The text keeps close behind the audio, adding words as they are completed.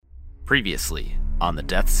Previously on the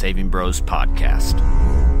Death Saving Bros podcast.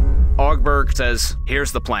 Ogberg says,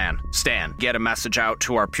 here's the plan. Stan, get a message out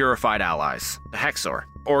to our purified allies. Hexor,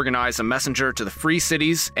 organize a messenger to the Free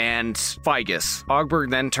Cities and Figus.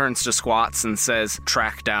 Ogberg then turns to Squats and says,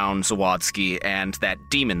 track down Zawadzki and that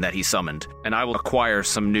demon that he summoned, and I will acquire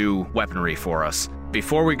some new weaponry for us.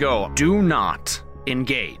 Before we go, do not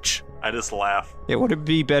engage. I just laugh. Yeah, would it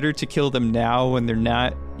be better to kill them now when they're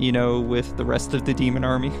not, with the rest of the demon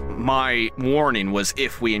army? My warning was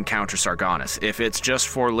if we encounter Sargonis. If it's just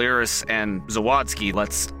for Lyris and Zawadzki,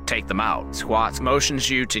 let's take them out. Squats motions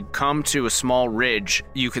you to come to a small ridge.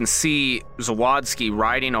 You can see Zawadzki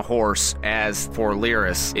riding a horse as for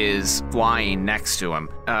Lyris is flying next to him.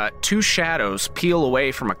 Two shadows peel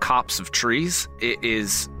away from a copse of trees. It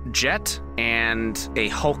is Jet and a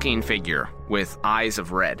hulking figure with eyes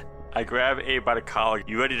of red. I grab Abe by the collar.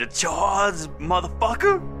 You ready to charge,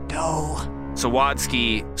 motherfucker? No.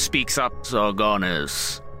 Zawadzki speaks up.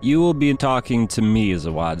 Sargonis. You will be talking to me,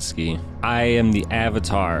 Zawadzki. I am the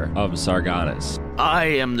avatar of Sargonis. I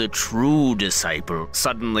am the true disciple.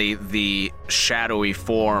 Suddenly, the shadowy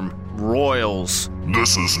form roils.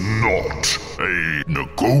 This is not a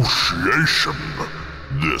negotiation.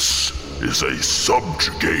 This is a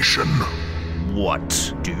subjugation.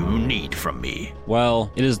 What do you need from me? Well,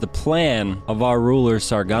 it is the plan of our ruler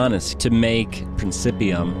Sargonis to make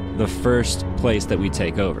Principium the first place that we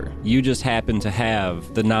take over. You just happen to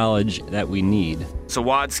have the knowledge that we need.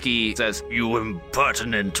 Zawadzki says, you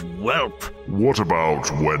impertinent whelp. What about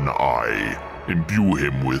when I imbue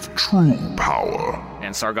him with true power?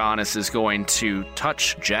 And Sargonis is going to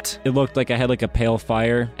touch Jet. It looked like I had like a pale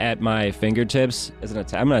fire at my fingertips as an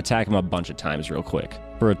attack. I'm going to attack him a bunch of times real quick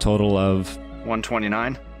for a total of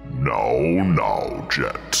 129. Now,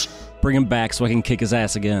 Jet. Bring him back so I can kick his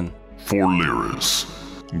ass again. For Lyris,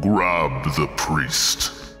 grab the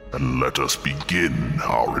priest and let us begin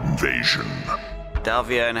our invasion.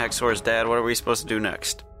 Dalvia and Hexor's dad, what are we supposed to do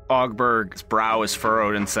next? Ogberg's brow is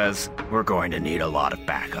furrowed and says, we're going to need a lot of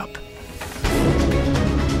backup.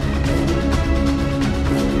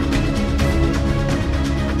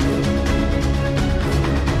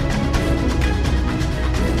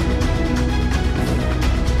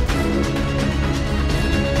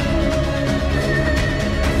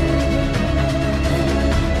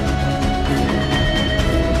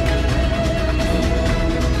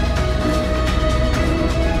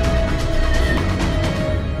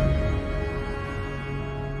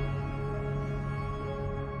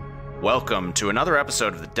 Welcome to another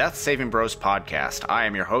episode of the Death Saving Bros podcast. I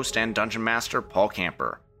am your host and dungeon master, Paul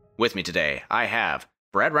Camper. With me today, I have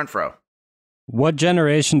Brad Renfro. What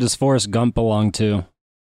generation does Forrest Gump belong to?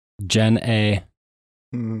 Gen A.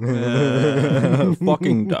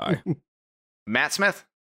 Fucking die. Matt Smith.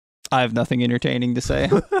 I have nothing entertaining to say.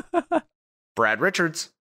 Brad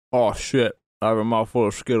Richards. Oh shit! I have a mouthful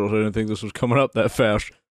of Skittles. I didn't think this was coming up that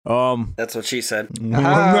fast. That's what she said.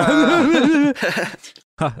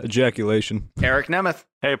 Ejaculation. Eric Nemeth.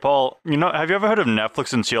 Hey, Paul, have you ever heard of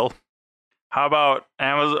Netflix and chill? How about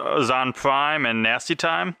Amazon Prime and Nasty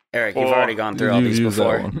Time? Eric, you've already gone through all these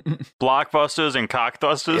before. Blockbusters and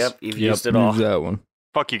Cockbusters? Yep, you've used it all. Use that one.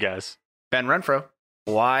 Fuck you guys. Ben Renfro.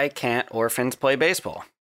 Why can't orphans play baseball?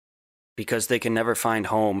 Because they can never find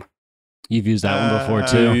home. You've used that one before,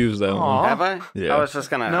 You too. use that one. Have I? Yeah. I was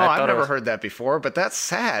just gonna... No, I I've thought never heard that before, but that's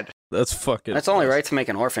sad. That's fucking... It's only right to make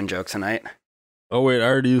an orphan joke tonight. Oh wait, I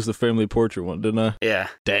already used the family portrait one, didn't I? Yeah.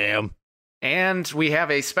 Damn. And we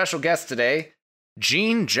have a special guest today,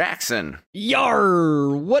 Gene Jackson. Yar!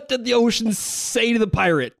 What did the ocean say to the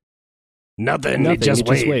pirate? Nothing. It just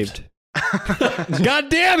waved. God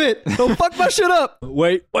damn it! Don't fuck my shit up.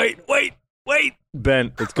 Wait.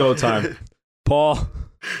 Ben, it's go time. Paul.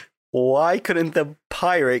 Why couldn't the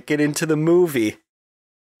pirate get into the movie?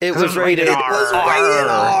 It was rated R. It was rated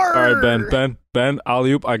R. All right, Ben,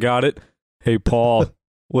 alley-oop, I got it. Hey, Paul,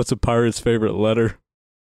 what's a pirate's favorite letter?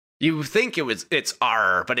 You think it's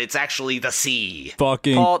R, but it's actually the C.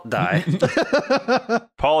 Fucking... Paul, die.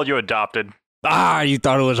 Paul, you adopted. You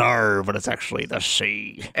thought it was R, but it's actually the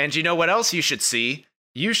C. And you know what else you should see?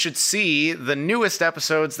 You should see the newest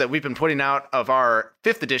episodes that we've been putting out of our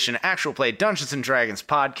 5th edition Actual Play Dungeons & Dragons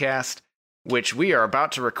podcast, which we are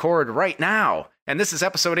about to record right now. And this is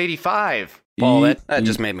episode 85. Paul, that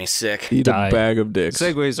just made me sick. Eat Die. a bag of dicks.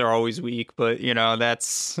 Segues are always weak, but,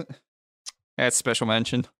 that's special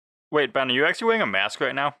mention. Wait, Ben, are you actually wearing a mask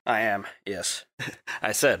right now? I am, yes.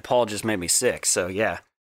 I said Paul just made me sick, so yeah.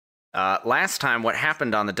 Last time, what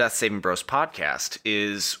happened on the Death Saving Bros podcast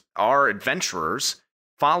is our adventurers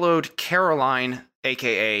followed Caroline,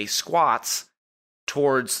 a.k.a. Squats,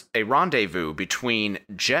 towards a rendezvous between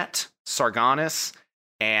Jet Sargonis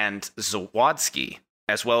and Zawadsky,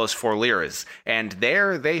 as well as Forliras. And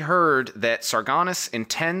there they heard that Sargonis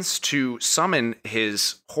intends to summon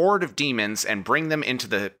his horde of demons and bring them into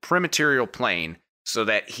the prematerial plane so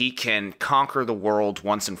that he can conquer the world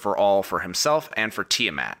once and for all for himself and for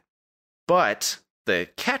Tiamat. But the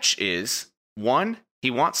catch is, one,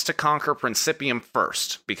 he wants to conquer Principium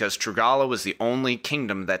first, because Trugala was the only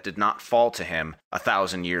kingdom that did not fall to him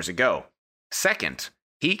 1,000 years ago. Second,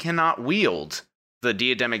 he cannot wield the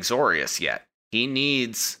Diadem Exorius yet. He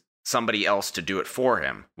needs somebody else to do it for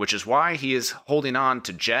him, which is why he is holding on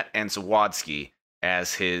to Jet and Zawadsky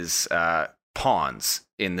as his pawns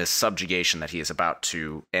in this subjugation that he is about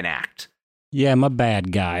to enact. Yeah, I'm a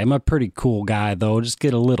bad guy. I'm a pretty cool guy, though. Just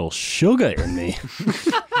get a little sugar in me.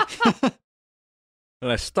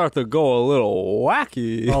 And I start to go a little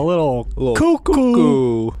wacky. A little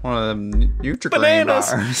cuckoo. One of them Nutri-Grain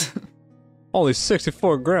bars. Only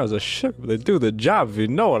 64 grams of sugar, but they do the job, if you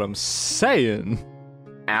know what I'm saying.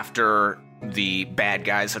 After the bad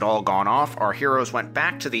guys had all gone off, our heroes went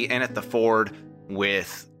back to the inn at the ford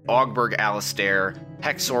with Ogberg Alistair,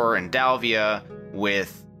 Hexor and Dalvia,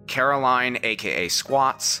 with Caroline, aka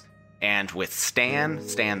Squats, and with Stan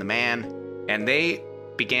the man, and they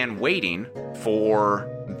began waiting for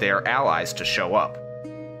their allies to show up.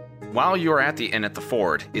 While you are at the inn at the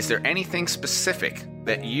ford, is there anything specific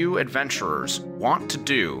that you adventurers want to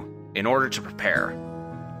do in order to prepare?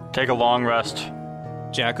 Take a long rest.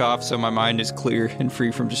 Jack off so my mind is clear and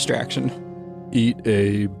free from distraction. Eat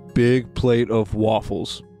a big plate of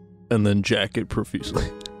waffles, and then jack it profusely.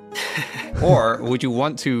 Or would you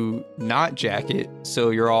want to not jack it so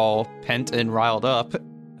you're all pent and riled up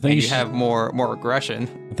and you have more aggression?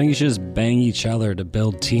 I think you should just bang each other to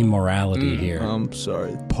build team morality here. I'm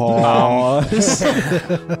sorry. Pause.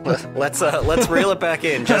 Let's reel it back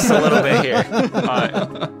in just a little bit here.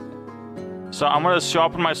 So I'm going to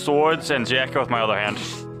sharpen my swords and jack it with my other hand.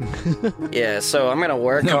 Yeah, so I'm gonna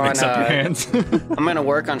work on. Mix up your hands. I'm gonna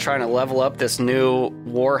work on trying to level up this new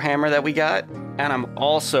warhammer that we got, and I'm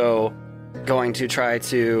also going to try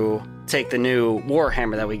to take the new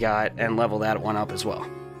warhammer that we got and level that one up as well.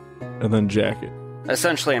 And then jack it.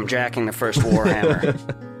 Essentially, I'm jacking the first warhammer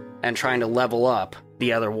and trying to level up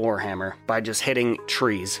the other warhammer by just hitting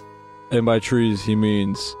trees. And by trees, he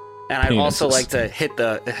means. And I'd also like to hit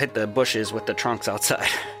the bushes with the trunks outside.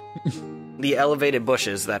 The elevated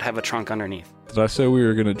bushes that have a trunk underneath. Did I say we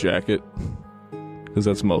were gonna jack it? Because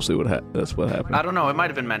that's mostly what happened. I don't know, it might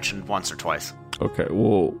have been mentioned once or twice. Okay,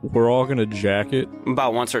 well, we're all gonna jack it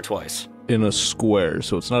About once or twice. in a square,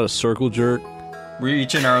 so it's not a circle jerk. We're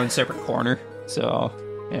each in our own separate corner, so,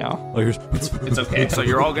 you know. Like, It's okay. So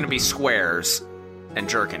you're all going to be squares and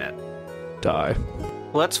jerking it. die.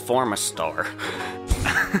 Let's form a star.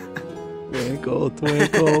 Twinkle,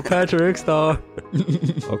 twinkle, Patrick Star.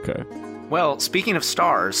 Okay. Well, speaking of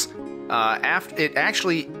stars, it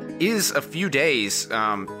actually is a few days.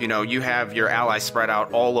 You have your allies spread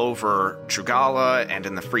out all over Trugala and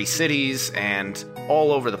in the Free Cities and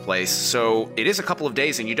all over the place. So it is a couple of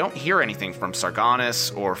days, and you don't hear anything from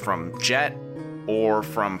Sargonis or from Jet or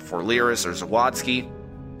from Forliras or Zawadsky.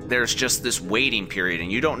 There's just this waiting period,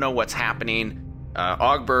 and you don't know what's happening.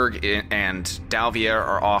 Ogberg and Dalvia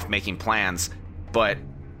are off making plans, but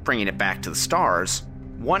bringing it back to the stars,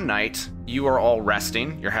 one night you are all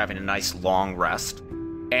resting, you're having a nice long rest,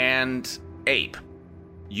 and Abe,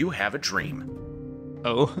 you have a dream.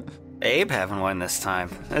 Oh. Abe having one this time.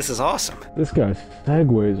 This is awesome. This guy's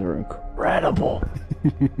segues are incredible.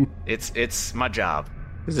 It's my job.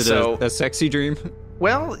 Is it a sexy dream?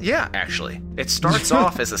 Well, yeah, actually. It starts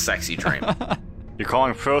off as a sexy dream. You're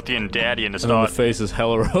calling Prothean daddy and it's And on not. the face is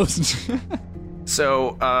hella rose.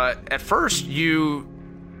 So, at first,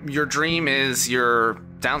 your dream is you're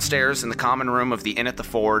downstairs in the common room of the inn at the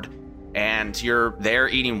ford, and you're there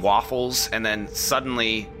eating waffles, and then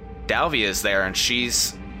suddenly Dalvia is there, and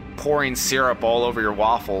she's pouring syrup all over your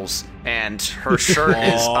waffles, and her shirt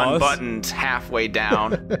is unbuttoned halfway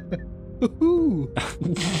down.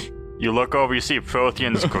 You look over, you see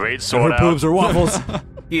Prothean's great And sword her out. boobs are waffles.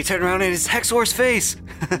 You turn around and it's Hexor's face.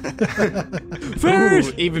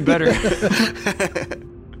 Ooh, even better.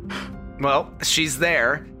 Well, she's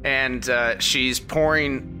there, and she's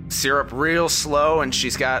pouring syrup real slow, and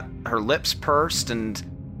she's got her lips pursed, and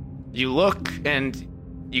you look, and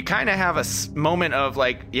you kind of have a moment of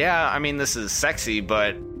like, yeah, I mean, this is sexy,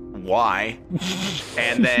 but why?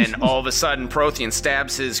 And then all of a sudden, Prothean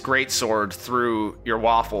stabs his greatsword through your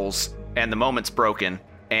waffles, and the moment's broken.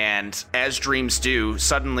 And as dreams do,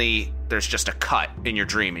 suddenly there's just a cut in your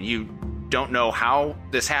dream, and you don't know how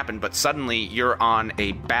this happened, but suddenly you're on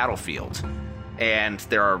a battlefield, and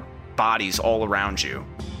there are bodies all around you,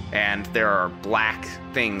 and there are black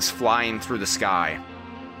things flying through the sky,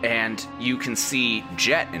 and you can see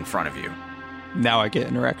Jet in front of you. Now I get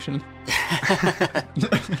an erection.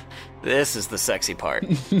 This is the sexy part.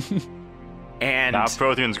 And now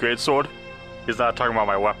Prothean's greatsword. He's not talking about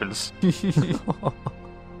my weapons.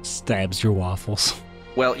 Stabs your waffles.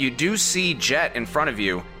 well, you do see Jet in front of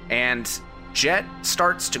you, and Jet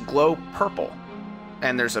starts to glow purple.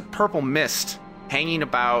 And there's a purple mist hanging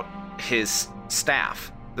about his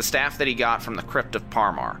staff, the staff that he got from the Crypt of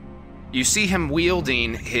Parmar. You see him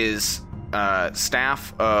wielding his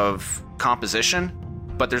staff of composition,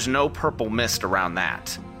 but there's no purple mist around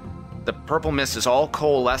that. The purple mist is all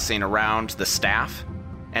coalescing around the staff,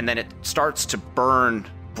 and then it starts to burn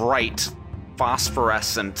bright,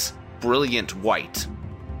 phosphorescent, brilliant white.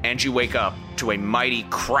 And you wake up to a mighty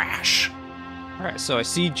crash. All right, so I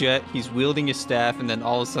see Jet. He's wielding his staff, and then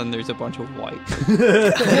all of a sudden there's a bunch of white.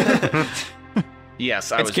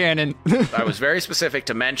 Yes, It's canon. I was very specific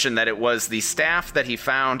to mention that it was the staff that he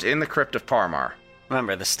found in the Crypt of Parmar.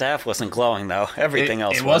 Remember, the staff wasn't glowing, though. Everything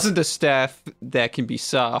else It wasn't the staff that can be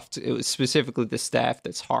soft. It was specifically the staff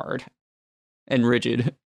that's hard and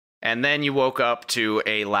rigid. And then you woke up to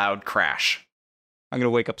a loud crash. I'm going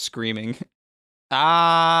to wake up screaming.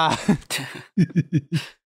 Ah!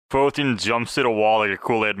 Prothean jumps to the wall like a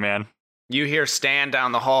Kool-Aid man. You hear Stan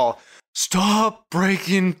down the hall, "Stop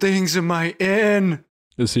breaking things in my inn!"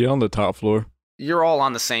 Is he on the top floor? You're all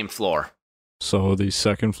on the same floor. So the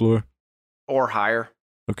second floor? Or higher.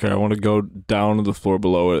 Okay, I want to go down to the floor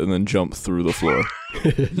below it and then jump through the floor.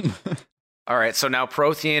 All right, so now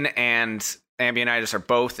Prothean and Ambionitis are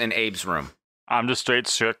both in Abe's room. I'm just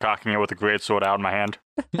straight cocking it with a greatsword out in my hand.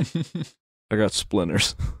 I got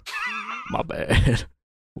splinters. My bad.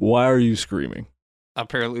 Why are you screaming?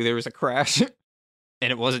 Apparently there was a crash,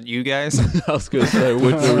 and it wasn't you guys. I was going to say,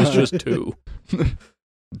 there was just two.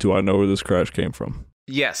 Do I know where this crash came from?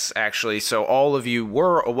 Yes, actually. So all of you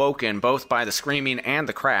were awoken both by the screaming and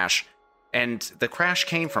the crash, and the crash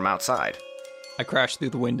came from outside. I crashed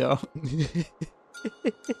through the window.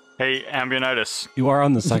 Hey, Ambionitis. You are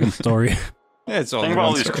on the second story. It's all Think about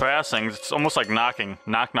all these crash things. It's almost like knocking.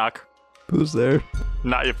 Knock, knock. Who's there?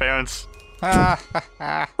 Not your parents. Do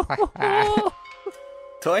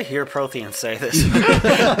I hear Prothean say this?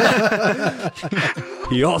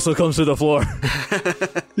 He also comes to the floor.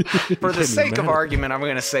 For the sake of argument, I'm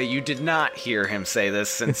going to say you did not hear him say this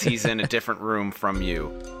since he's in a different room from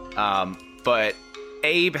you. But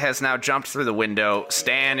Abe has now jumped through the window.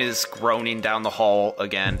 Stan is groaning down the hall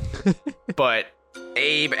again. But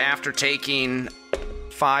Abe, after taking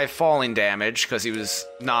 5 falling damage, because he was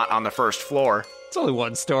not on the first floor, It's only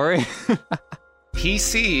one story. he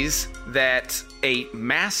sees that a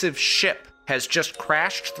massive ship has just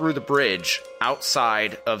crashed through the bridge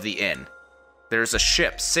outside of the inn. There's a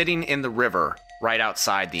ship sitting in the river right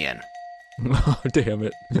outside the inn. Oh, damn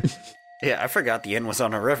it. Yeah, I forgot the inn was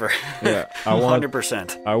on a river. Yeah, I want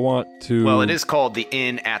 100%. I want to. Well, it is called the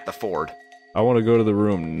Inn at the Ford. I want to go to the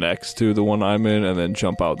room next to the one I'm in and then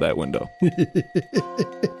jump out that window.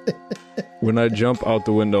 When I jump out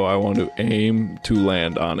the window, I want to aim to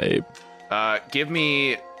land on Abe. Give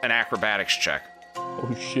me an acrobatics check.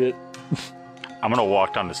 Oh shit! I'm gonna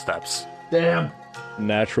walk down the steps. Damn.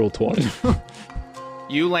 Natural 20.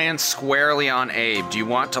 You land squarely on Abe. Do you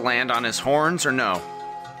want to land on his horns or no?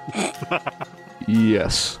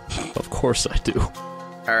 Yes, of course I do.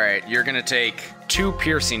 All right, you're gonna take 2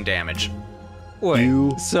 piercing damage. Wait,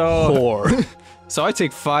 You so whore. so I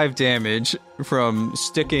take 5 damage from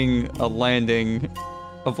sticking a landing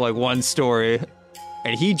of like 1 story,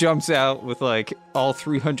 and he jumps out with like all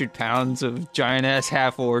 300 pounds of giant ass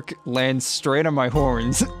half orc, lands straight on my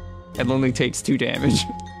horns, and only takes 2 damage.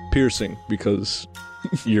 Piercing because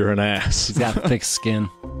you're an ass. He's got thick skin.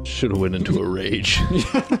 Should have went into a rage.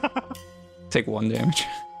 Take 1 damage.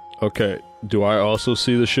 Okay, do I also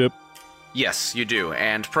see the ship? Yes, you do.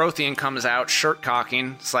 And Prothean comes out shirt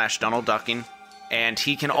cocking / Donald ducking, and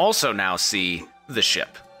he can also now see the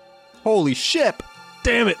ship. Holy ship!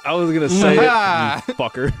 Damn it! I was gonna say it, you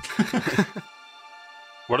fucker.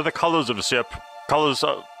 What are the colors of the ship? Colors,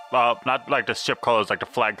 not like the ship colors, like the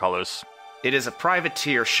flag colors. It is a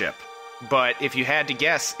privateer ship, but if you had to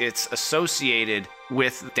guess, it's associated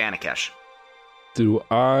with Danikesh. Do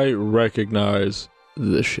I recognize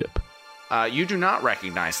the ship? You do not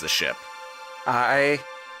recognize the ship. I,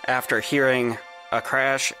 after hearing a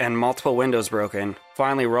crash and multiple windows broken,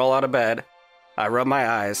 finally roll out of bed. I rub my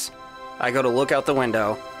eyes. I go to look out the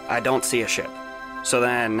window. I don't see a ship. So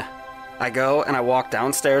then I go and I walk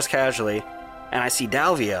downstairs casually, and I see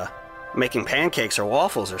Dalvia making pancakes or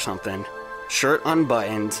waffles or something. shirt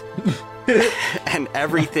unbuttoned, and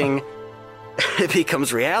everything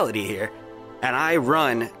becomes reality here. And I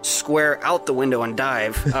run square out the window and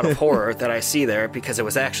dive out of horror that I see there because it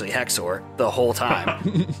was actually Hexor the whole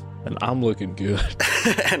time. And I'm looking good.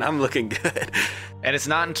 And I'm looking good. And it's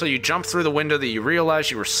not until you jump through the window that you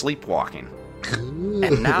realize you were sleepwalking.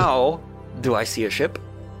 And now, do I see a ship?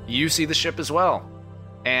 You see the ship as well.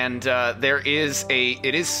 And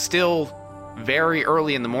it is still very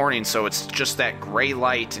early in the morning, so it's just that gray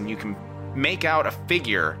light, and you can make out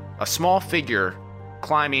a small figure,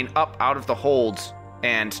 climbing up out of the hold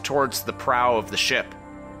and towards the prow of the ship.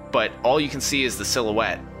 But all you can see is the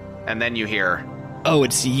silhouette. And then you hear, "Oh,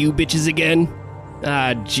 it's you bitches again?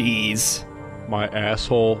 Ah, jeez." My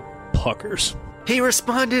asshole puckers. He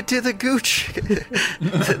responded to the gooch.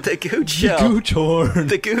 the gooch shell. The gooch horn.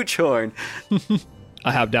 The gooch horn.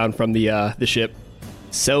 I hop down from the ship.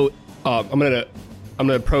 So I'm gonna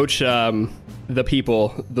approach the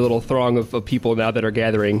people, the little throng of people now that are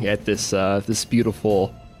gathering at this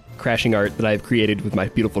beautiful crashing art that I've created with my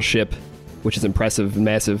beautiful ship, which is impressive and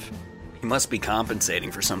massive. He must be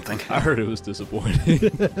compensating for something. I heard it was disappointing.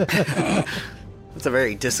 It's a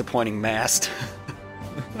very disappointing mast.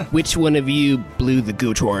 Which one of you blew the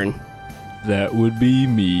gooch horn? That would be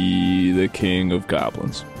me, the king of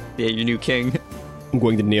goblins. Yeah, your new king. I'm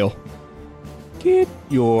going to kneel. Get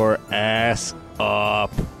your ass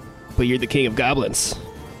up. But you're the king of goblins.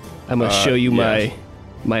 I must show you yes.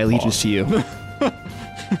 my allegiance to you.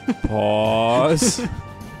 Pause.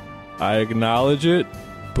 I acknowledge it,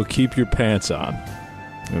 but keep your pants on.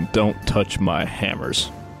 And don't touch my hammers.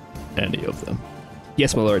 Any of them.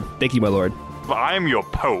 Yes, my lord. Thank you, my lord. But I am your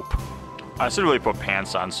pope. I should really put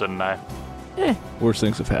pants on, shouldn't I? Worse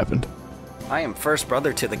things have happened. I am first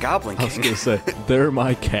brother to the Goblin I was King. going to say, they're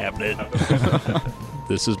my cabinet.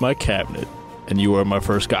 This is my cabinet, and you are my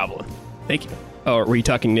first goblin. Thank you. Oh, were you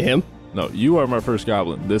talking to him? No, you are my first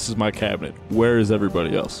goblin. This is my cabinet. Where is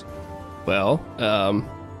everybody else? Well,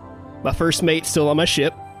 my first mate's still on my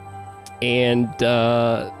ship, and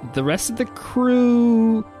the rest of the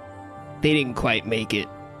crew, they didn't quite make it.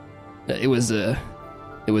 It was a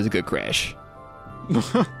good crash.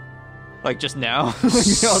 Like just now?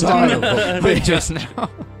 Son of a Like just now?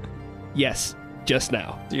 Yes, just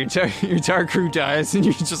now. Your entire crew dies, and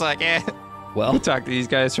you're just like, Well, we'll talk to these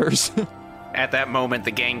guys first. At that moment,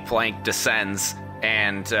 the gangplank descends,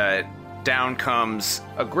 and down comes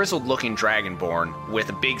a grizzled-looking dragonborn with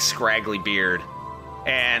a big, scraggly beard.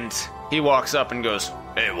 And he walks up and goes,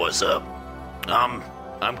 "Hey, what's up? I'm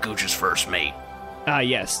Gooch's first mate." Ah,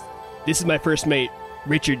 yes. This is my first mate,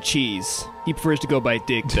 Richard Cheese. He prefers to go by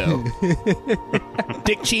Dick, though.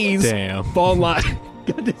 Dick Cheese. Damn. Fall in line.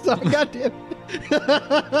 God damn.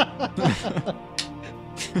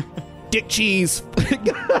 Dick Cheese.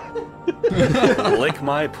 Lick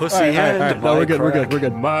my pussy and No, my we're good. crack. We're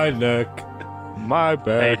good. My neck. My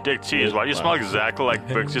Hey, back. Dick Cheese, why do you smell exactly like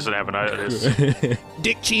Bixie's and Avenitis?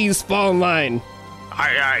 Dick Cheese, fall in line.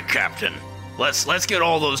 Aye, Captain. Let's get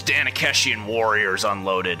all those Danakeshian warriors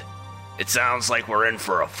unloaded. It sounds like we're in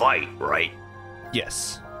for a fight, right?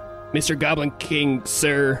 Yes. Mr. Goblin King,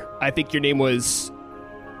 sir, I think your name was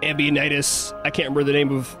Ambionitis. I can't remember the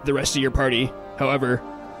name of the rest of your party. However,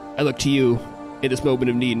 I look to you in this moment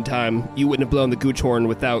of need and time. You wouldn't have blown the gooch horn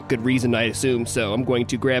without good reason, I assume, so I'm going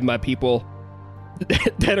to grab my people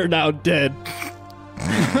that are now dead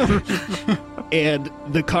and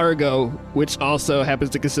the cargo, which also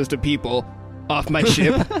happens to consist of people, off my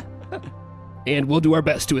ship, and we'll do our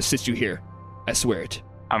best to assist you here. I swear it.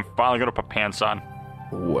 I'm finally gonna put pants on.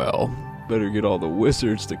 Well, better get all the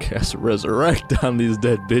wizards to cast Resurrect on these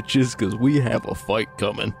dead bitches, because we have a fight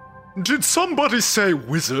coming. Did somebody say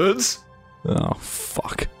wizards? Oh,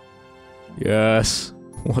 fuck. Yes.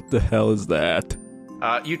 What the hell is that?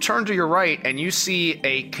 You turn to your right, and you see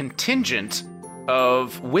a contingent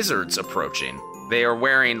of wizards approaching. They are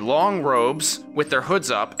wearing long robes with their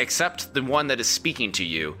hoods up, except the one that is speaking to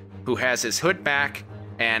you, who has his hood back,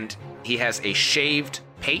 and he has a shaved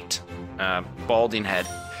pate, balding head,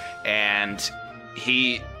 and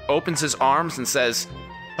he opens his arms and says,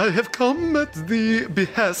 I have come at the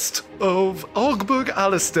behest of Ogburg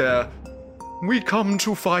Alistair. We come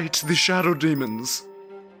to fight the shadow demons.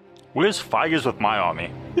 Where's Figures with my army?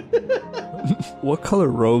 What color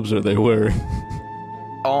robes are they wearing?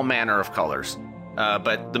 all manner of colors,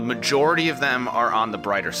 but the majority of them are on the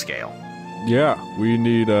brighter scale. Yeah, we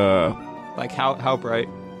need, Like how bright?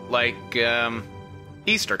 Like,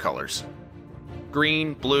 Easter colors.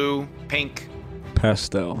 Green, blue, pink.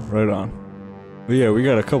 pastel. Right on. But yeah, we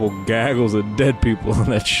got a couple gaggles of dead people on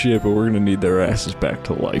that ship, but we're gonna need their asses back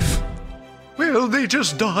to life. Well, Well, they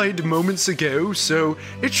just died moments ago, so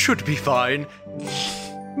it should be fine.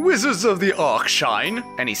 Wizards of the Arkshine.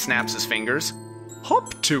 And he snaps his fingers.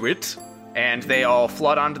 Hop to it. And they all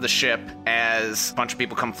flood onto the ship as a bunch of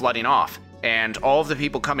people come flooding off. And all of the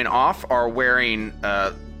people coming off are wearing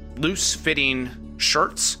loose-fitting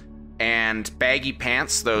shirts and baggy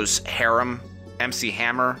pants, those harem MC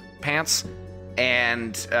Hammer pants.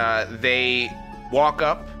 And they walk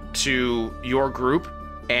up to your group,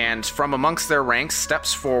 and from amongst their ranks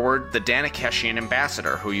steps forward the Danakeshian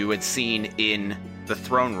ambassador, who you had seen in the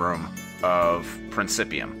throne room of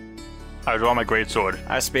Principium. I draw my greatsword.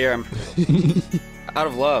 I spear him. Out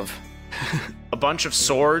of love. A bunch of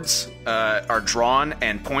swords are drawn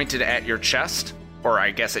and pointed at your chest, or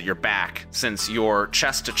I guess at your back, since you're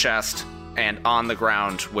chest to chest and on the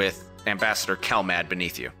ground with Ambassador Kelmad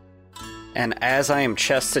beneath you. And as I am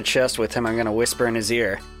chest to chest with him, I'm going to whisper in his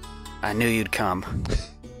ear, I knew you'd come.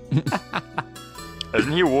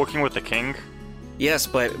 Isn't he working with the king? Yes,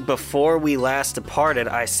 but before we last departed,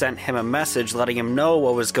 I sent him a message letting him know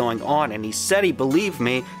what was going on, and he said he believed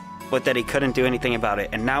me, but that he couldn't do anything about it.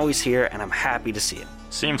 And now he's here, and I'm happy to see it.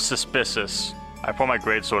 Seems suspicious. I pull my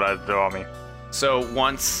greatsword out to draw me. So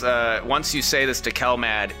once you say this to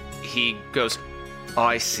Kelmad, he goes,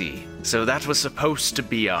 I see. So that was supposed to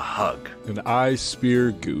be a hug. And I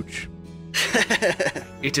spear Gooch.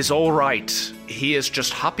 It is all right. He is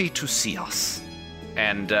just happy to see us.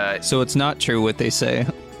 And So it's not true what they say.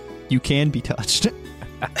 You can be touched.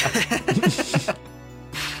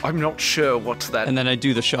 I'm not sure what that... And then I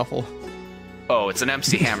do the shuffle. Oh, it's an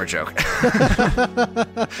MC Hammer joke.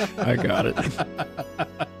 I got it.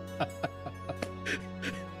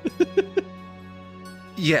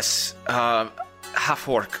 Yes,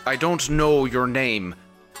 half-orc, I don't know your name,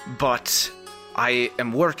 but I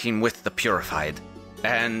am working with the Purified,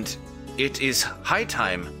 and it is high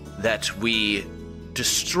time that we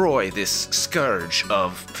destroy this scourge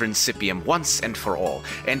of Principium once and for all.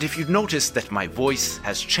 And if you've noticed that my voice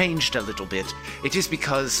has changed a little bit, it is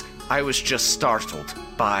because I was just startled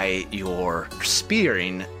by your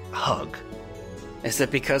spearing hug. Is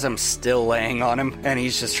it because I'm still laying on him and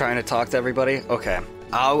he's just trying to talk to everybody? Okay.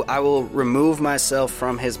 I will remove myself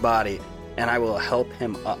from his body and I will help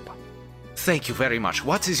him up. Thank you very much.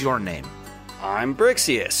 What is your name? I'm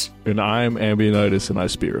Brixius. And I'm Ambionitis, and I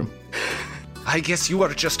spear him. I guess you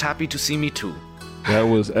are just happy to see me too. That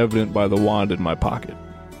was evident by the wand in my pocket.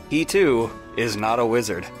 He too is not a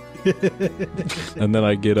wizard. And then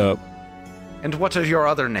I get up. And what are your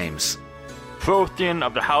other names? Prothean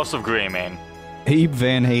of the House of Greymane. Abe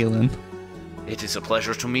Van Halen. It is a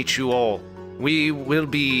pleasure to meet you all. We will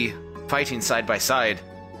be fighting side by side.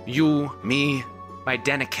 You, me, my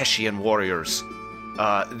Danakeshian warriors.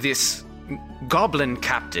 This goblin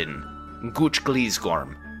captain, Gooch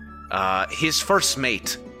Gleesgorm. His first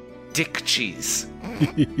mate, Dick Cheese.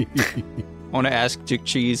 I want to ask Dick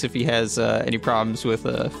Cheese if he has any problems with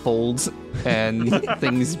folds and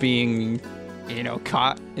things being,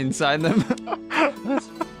 caught inside them.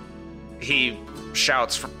 He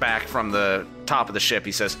shouts back from the top of the ship.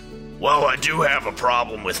 He says, well, I do have a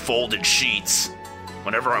problem with folded sheets.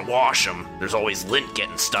 Whenever I wash them, there's always lint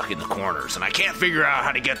getting stuck in the corners, and I can't figure out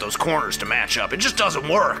how to get those corners to match up. It just doesn't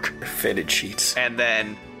work. Fitted sheets. And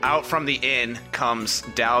then out from the inn comes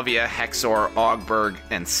Dalvia, Hexor, Ogberg,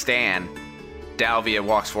 and Stan. Dalvia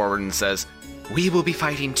walks forward and says, we will be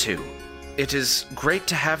fighting too. It is great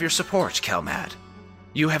to have your support, Kelmad.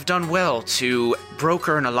 You have done well to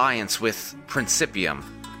broker an alliance with Principium.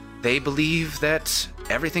 They believe that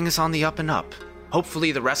everything is on the up and up.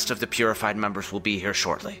 Hopefully the rest of the Purified members will be here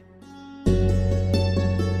shortly.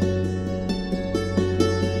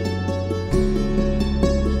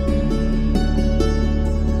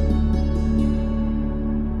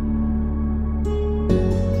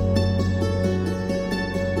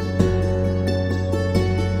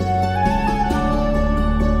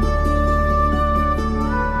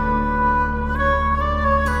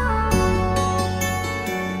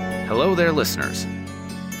 Hello there, listeners.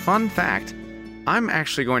 Fun fact, I'm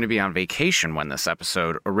actually going to be on vacation when this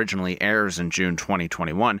episode originally airs in June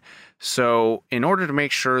 2021, so in order to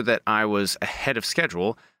make sure that I was ahead of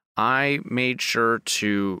schedule, I made sure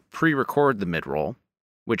to pre-record the mid-roll,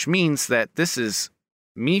 which means that this is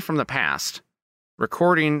me from the past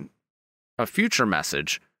recording a future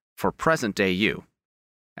message for present-day you.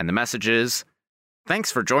 And the message is,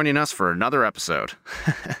 thanks for joining us for another episode.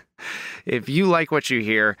 If you like what you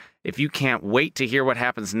hear, if you can't wait to hear what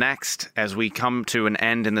happens next as we come to an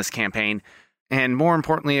end in this campaign, and more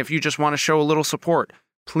importantly, if you just want to show a little support,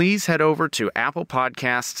 please head over to Apple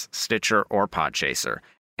Podcasts, Stitcher, or Podchaser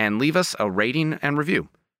and leave us a rating and review.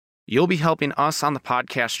 you'll be helping us on the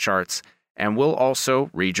podcast charts, and we'll also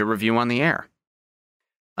read your review on the air.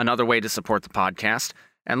 Another way to support the podcast,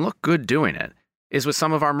 and look good doing it, is with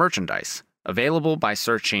some of our merchandise, available by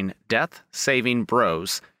searching Death Saving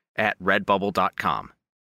Bros at redbubble.com.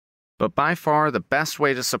 But by far the best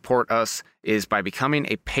way to support us is by becoming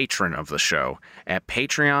a patron of the show at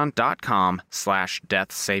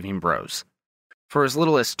patreon.com/deathsavingbros. For as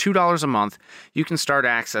little as $2 a month, you can start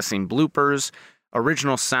accessing bloopers,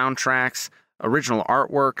 original soundtracks, original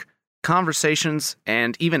artwork, conversations,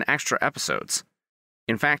 and even extra episodes.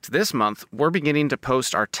 In fact, this month, we're beginning to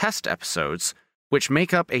post our test episodes, which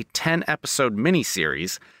make up a 10-episode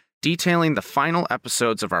mini-series detailing the final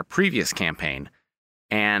episodes of our previous campaign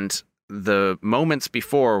and the moments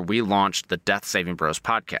before we launched the Death Saving Bros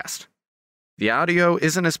podcast. The audio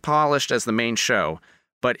isn't as polished as the main show,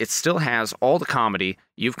 but it still has all the comedy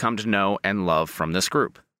you've come to know and love from this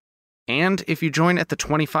group. And if you join at the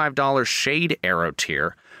 $25 Shade Arrow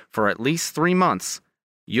tier for at least 3 months,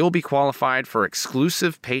 you'll be qualified for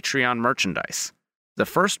exclusive Patreon merchandise, the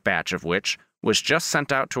first batch of which was just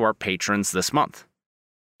sent out to our patrons this month.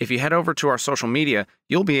 If you head over to our social media,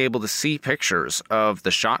 you'll be able to see pictures of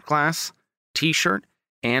the shot glass, t-shirt,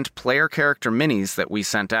 and player character minis that we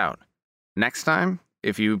sent out. Next time,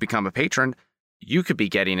 if you become a patron, you could be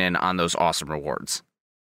getting in on those awesome rewards.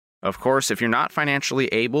 Of course, if you're not financially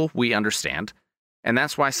able, we understand, and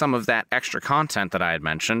that's why some of that extra content that I had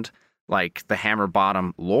mentioned, like the Hammer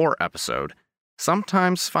Bottom lore episode,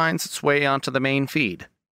 sometimes finds its way onto the main feed.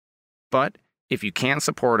 But if you can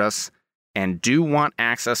support us, and do want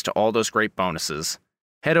access to all those great bonuses,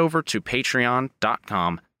 head over to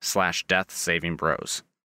patreon.com/deathsavingbros.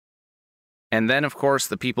 And then, of course,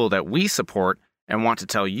 the people that we support and want to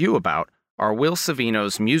tell you about are Will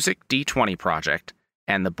Savino's Music D20 project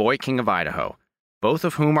and The Boy King of Idaho, both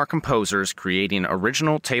of whom are composers creating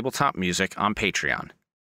original tabletop music on Patreon.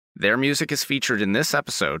 Their music is featured in this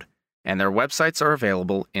episode, and their websites are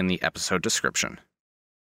available in the episode description.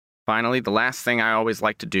 Finally, the last thing I always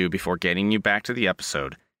like to do before getting you back to the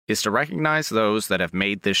episode is to recognize those that have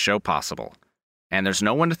made this show possible. And there's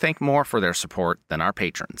no one to thank more for their support than our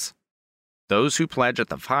patrons. Those who pledge at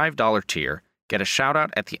the $5 tier get a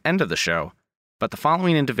shout-out at the end of the show, but the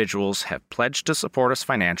following individuals have pledged to support us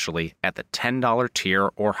financially at the $10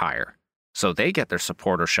 tier or higher, so they get their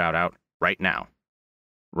supporter shout-out right now.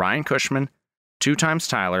 Ryan Cushman, 2x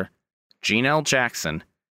Tyler, Gene L. Jackson,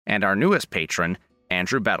 and our newest patron,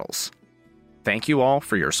 Andrew Bettles. Thank you all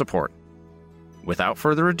for your support. Without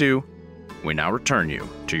further ado, we now return you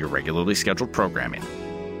to your regularly scheduled programming.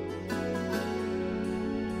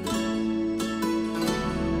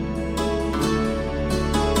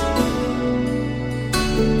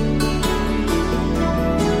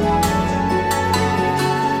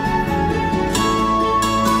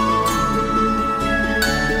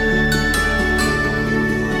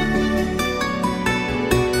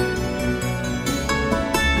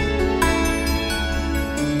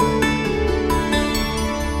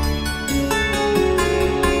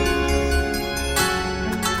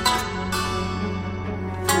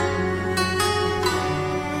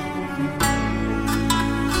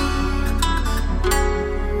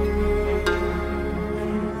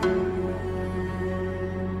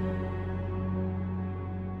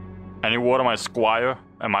 Any word on my squire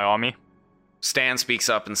and my army? Stan speaks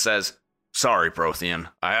up and says, "Sorry, Prothean,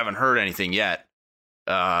 I haven't heard anything yet.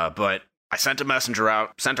 But I sent a messenger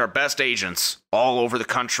out, sent our best agents all over the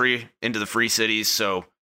country into the free cities, so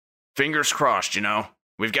fingers crossed, you know.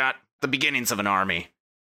 We've got the beginnings of an army."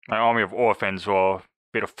 My army of orphans will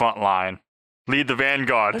be the front line. Lead the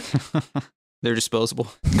vanguard. They're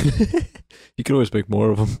disposable. You can always make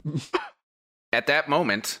more of them. At that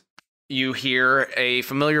moment, you hear a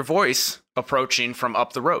familiar voice approaching from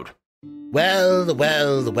up the road. Well,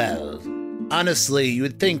 well, well. Honestly, you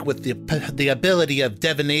would think with the ability of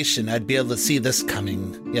divination I'd be able to see this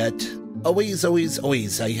coming. Yet, always, always,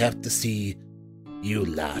 always I have to see you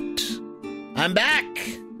lot. I'm back!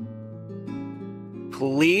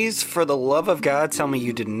 Please, for the love of God, tell me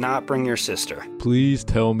you did not bring your sister. Please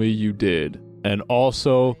tell me you did. And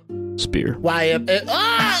also, spear. Why,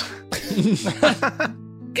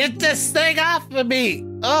 Get this thing off of me!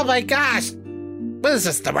 Oh my gosh! What is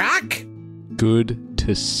this, The Rock? Good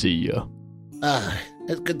to see you.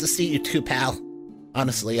 It's good to see you too, pal.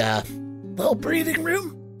 Honestly, little breathing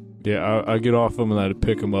room? Yeah, I get off him and I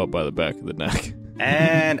pick him up by the back of the neck.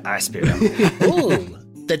 And I spear him. Ooh,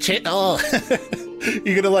 oh.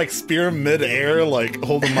 You gonna, spear him mid-air,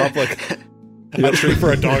 hold him up like a tree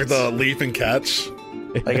for a dog to leap and catch?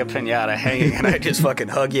 Like a piñata hanging, and I just fucking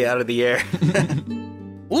hug you out of the air.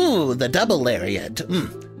 Ooh, the double lariat.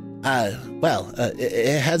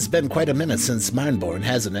 It has been quite a minute since Mineborn,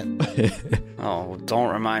 hasn't it? Oh,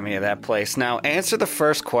 don't remind me of that place. Now, answer the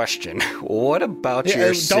first question. What about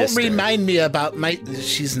your sister? Don't remind me about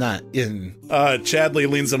she's not in. Chadley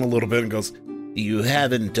leans in a little bit and goes, You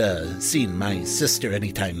haven't seen my sister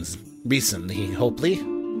anytime recently, hopefully?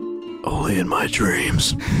 Only in my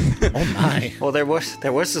dreams. Oh my. Well, there was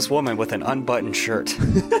this woman with an unbuttoned shirt.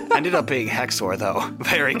 Ended up being Hexor, though.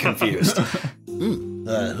 Very confused.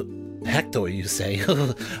 Hector, you say?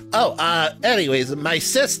 Anyways, my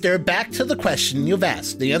sister, back to the question you've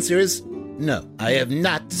asked. The answer is no. I have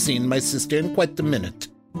not seen my sister in quite a minute.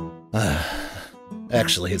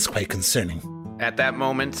 Actually, it's quite concerning. At that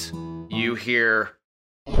moment, you hear...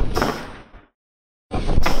 Wait,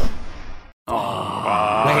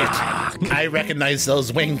 I recognize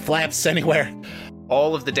those wing flaps anywhere.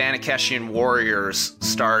 All of the Danakeshian warriors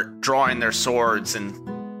start drawing their swords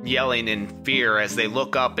and yelling in fear as they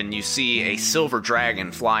look up and you see a silver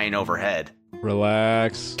dragon flying overhead.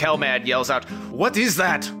 Relax. Kelmad yells out, "What is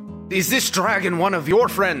that? Is this dragon one of your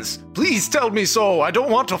friends? Please tell me so. I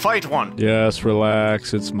don't want to fight one." Yes,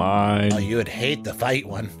 relax. It's mine. Oh, you would hate to fight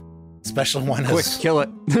one. Special one Quick, is... kill it.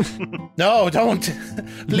 No, don't.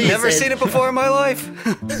 Please. Never seen it before in my life.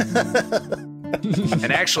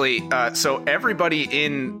 And actually, so everybody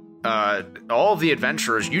in all of the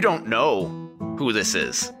adventurers, you don't know who this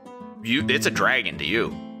is. It's a dragon to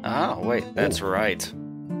you. Oh, wait, that's right.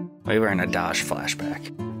 We were in a Dash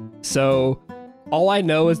flashback. So, all I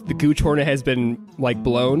know is the Gooch Hornet has been,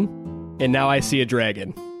 blown, and now I see a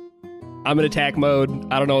dragon. I'm in attack mode.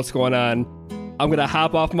 I don't know what's going on. I'm gonna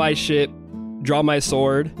hop off my ship, draw my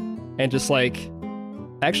sword, and just,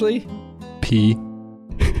 actually... Pee.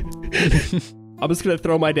 I'm just gonna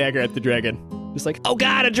throw my dagger at the dragon. Just oh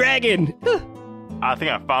god, a dragon! I think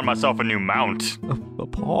I found myself a new mount.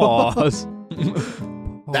 Pause.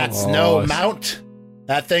 That's no mount.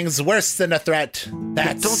 That thing's worse than a threat.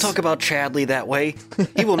 That's... Don't talk about Chadley that way.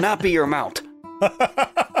 He will not be your mount.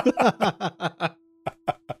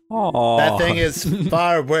 That thing is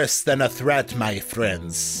far worse than a threat, my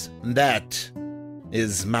friends. That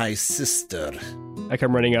is my sister. I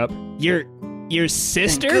come running up. Your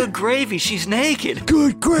sister? And good gravy, she's naked.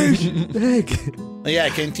 Good gravy. Naked. Yeah,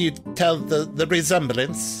 can't you tell the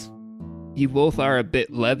resemblance? You both are a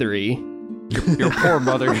bit leathery. Your poor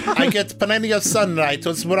mother. I get plenty of sunlight.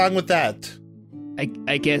 What's wrong with that?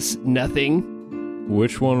 I guess nothing.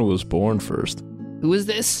 Which one was born first? Who is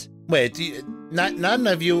this? Wait, none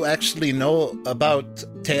of you actually know about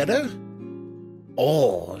Terra?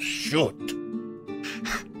 Oh, shoot.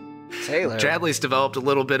 Taylor. Chadley's developed a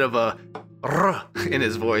little bit of a R in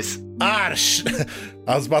his voice. Arsh.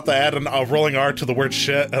 I was about to add a rolling R to the word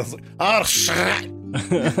shit. I was like, Arsh.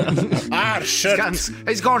 Arsh.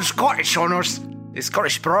 He's gone Scottish on us. He's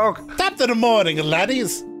Scottish brogue. Top of the morning,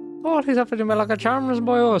 laddies. Oh, he's up to me like a charmer's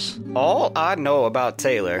boyos. All I know about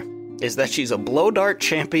Taylor is that she's a blow dart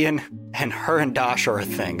champion and her and Dash are a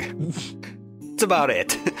thing. That's about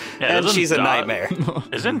it. Yeah, and she's a nightmare.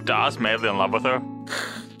 Isn't Dash madly in love with her?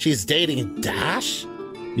 She's dating Dash?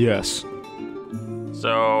 Yes.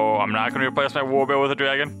 So I'm not going to replace my warbear with a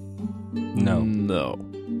dragon? No.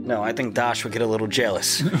 No, I think Dash would get a little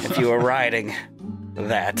jealous if you were riding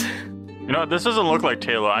that. You know, this doesn't look like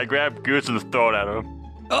Taylor. I grabbed Goose and throw it at him.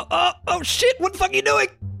 Oh shit, what the fuck are you doing?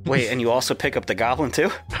 Wait, and you also pick up the goblin too?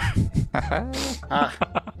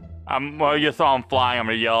 Well, you saw him flying. I'm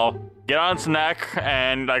going to yell, get on its neck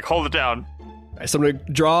and, hold it down. So I'm going to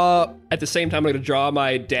draw, at the same time, I'm going to draw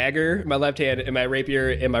my dagger in my left hand and my rapier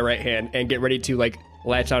in my right hand and get ready to,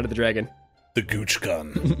 latch onto the dragon. The Gooch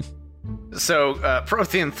gun. So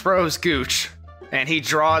Prothean throws Gooch, and he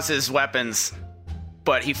draws his weapons,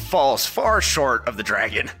 but he falls far short of the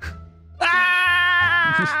dragon.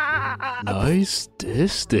 Nice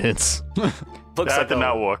distance. That did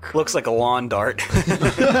not work. Looks like a lawn dart.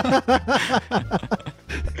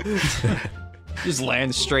 Just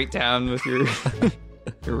land straight down with your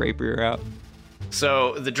rapier out.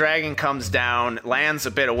 So the dragon comes down, lands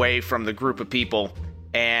a bit away from the group of people,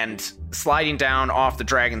 and sliding down off the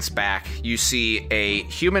dragon's back, you see a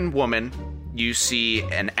human woman, you see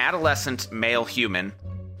an adolescent male human,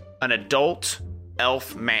 an adult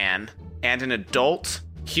elf man, and an adult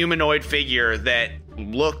humanoid figure that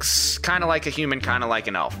looks kind of like a human, kind of like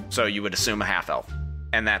an elf. So you would assume a half-elf.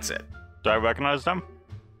 And that's it. Do I recognize them?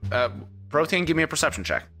 Prothean, give me a perception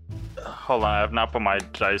check. Hold on, I have not put my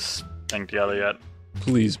dice thing together yet.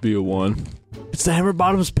 Please be a 1. It's the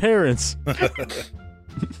Hammerbottom's parents.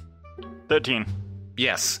 13.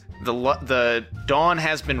 Yes. The dawn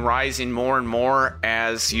has been rising more and more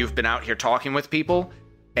as you've been out here talking with people.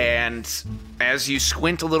 And as you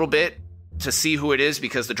squint a little bit to see who it is,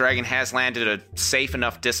 because the dragon has landed a safe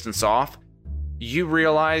enough distance off, you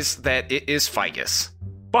realize that it is Figus.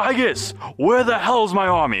 Figus, where the hell's my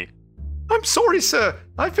army? I'm sorry, sir.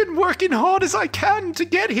 I've been working hard as I can to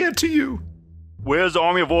get here to you. Where's the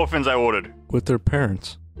army of orphans I ordered? With their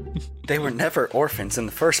parents. They were never orphans in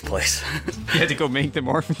the first place. You had to go make them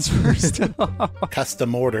orphans first.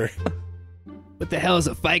 Custom order. What the hell is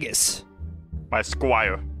a Figus? My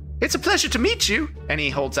squire. It's a pleasure to meet you. And he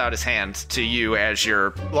holds out his hand to you as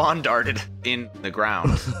you're lawn darted in the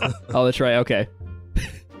ground. Oh, that's right. Okay.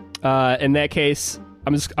 In that case,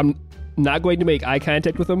 I'm not going to make eye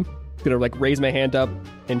contact with him. I'm gonna raise my hand up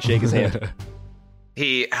and shake his hand.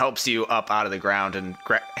 He helps you up out of the ground and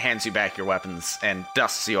hands you back your weapons and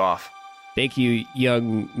dusts you off. Thank you,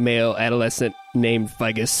 young male adolescent named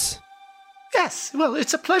Figus. Yes, well,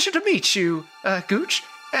 it's a pleasure to meet you, Gooch.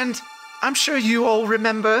 And I'm sure you all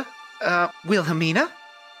remember Wilhelmina.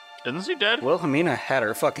 Isn't she dead? Wilhelmina had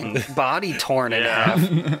her fucking body torn in half.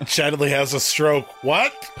 Shadley has a stroke.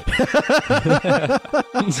 What?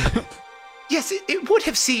 Yes, it would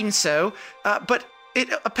have seemed so, but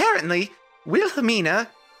apparently Wilhelmina,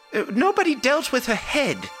 nobody dealt with her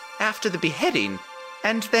head after the beheading,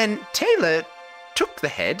 and then Taylor took the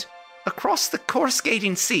head across the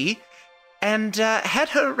coruscating sea and had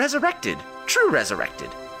her resurrected, true resurrected.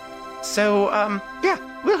 So,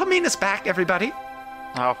 yeah, Wilhelmina's back, everybody.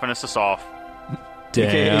 I'll finish this off.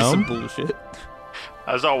 AKA some Damn. bullshit.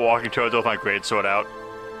 I start walking towards with my greatsword out.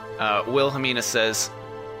 Wilhelmina says,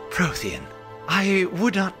 Prothean, I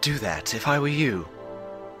would not do that if I were you.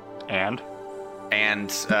 And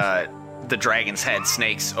the dragon's head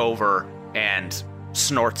snakes over and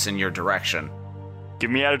snorts in your direction. give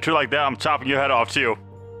me attitude like that, I'm chopping your head off too.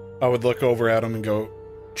 I would look over at him and go,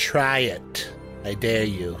 Try it. I dare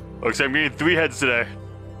you. Looks like I'm getting 3 heads today.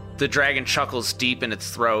 The dragon chuckles deep in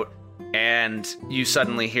its throat, and you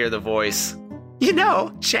suddenly hear the voice. You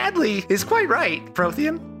know, Chadley is quite right,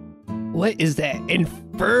 Prothean. What is that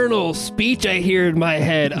infernal speech I hear in my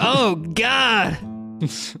head? Oh, God!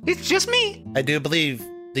 It's just me. I do believe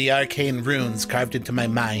the arcane runes carved into my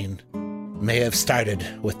mind may have started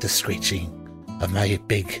with the screeching of my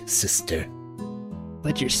big sister.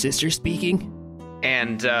 But your sister speaking?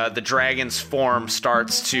 And the dragon's form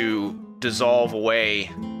starts to dissolve away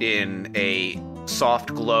in a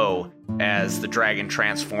soft glow as the dragon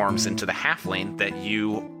transforms into the halfling that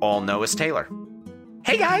you all know as Taylor.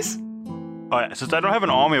 Hey, guys. Alright, since I don't have an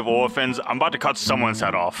army of orphans, I'm about to cut someone's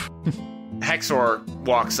head off. Hexor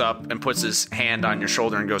walks up and puts his hand on your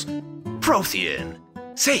shoulder and goes, Prothean,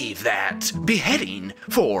 save that beheading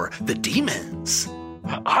for the demons.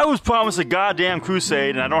 I was promised a goddamn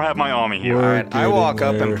crusade, and I don't have my army here. All right, I walk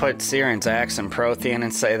up there. and put Siren's axe in Prothean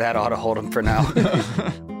and say that ought to hold him for now.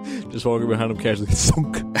 Just walking behind him casually.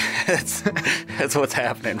 Thunk. That's what's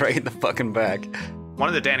happening right in the fucking back. one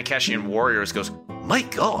of the Danikeshian warriors goes, my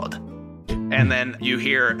god. And then you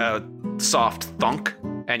hear a soft thunk,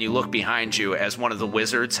 and you look behind you as one of the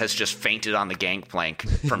wizards has just fainted on the gangplank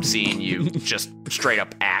from seeing you just straight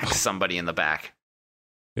up axe somebody in the back.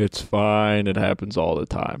 It's fine. It happens all the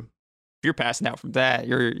time. If you're passing out from that,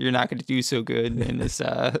 you're not going to do so good in this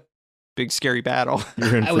big scary battle.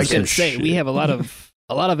 You're in I for was some going to say, shit. we have a lot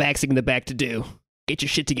of axing in the back to do. Get your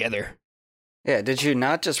shit together. Yeah, did you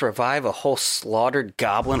not just revive a whole slaughtered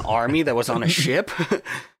goblin army that was on a ship?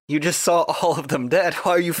 You just saw all of them dead.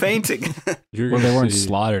 Why are you fainting? You're Well, they gonna weren't see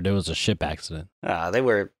slaughtered. It was a ship accident. They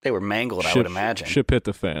were mangled, I would imagine. Ship hit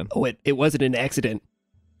the fan. Oh, it wasn't an accident.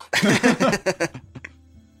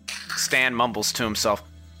 Stan mumbles to himself,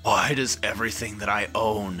 why does everything that I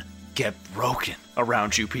own get broken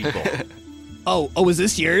around you people? Oh, is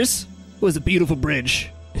this yours? It was a beautiful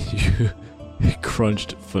bridge. It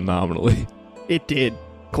crunched phenomenally. It did.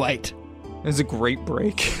 Quite. It was a great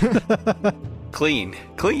break. Clean.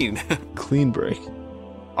 Clean break.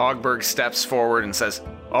 Ogberg steps forward and says,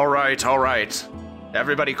 all right.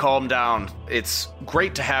 Everybody calm down. It's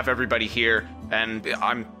great to have everybody here, and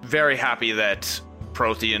I'm very happy that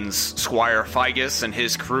Prothean's Squire Figus and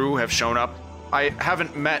his crew have shown up. I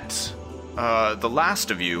haven't met the last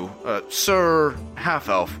of you. Sir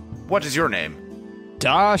Half-Elf, what is your name?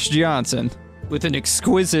 Dosh Johnson, with an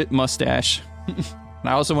exquisite mustache.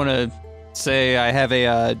 I also want to say I have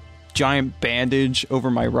a giant bandage over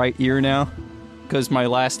my right ear now, because my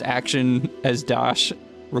last action as Dosh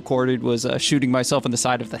recorded was shooting myself in the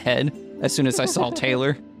side of the head as soon as I saw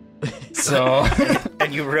Taylor. So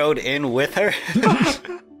And you rode in with her?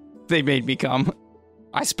 they made me come.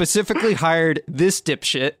 I specifically hired this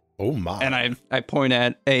dipshit. Oh my. And I point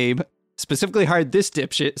at Abe. Specifically hired this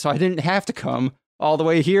dipshit so I didn't have to come all the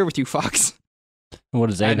way here with you fucks. What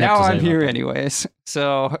does Abe And have now to say I'm about here that? anyways.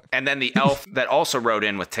 So And then the elf that also rode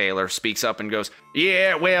in with Taylor speaks up and goes,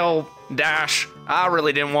 "Yeah, well, Dash, I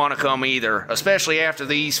really didn't want to come either, especially after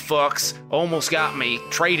these fucks almost got me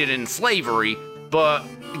traded in slavery, but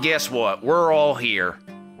guess what? We're all here.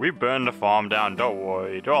 We burned the farm down, don't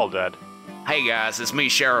worry, they're all dead. Hey guys, it's me,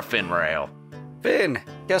 Sheriff Finrail." Finn,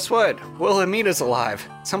 guess what? Wilhelmina's alive.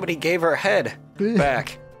 Somebody gave her head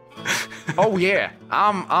back. "Oh yeah,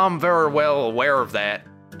 I'm very well aware of that."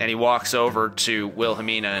 And he walks over to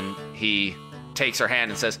Wilhelmina and he takes her hand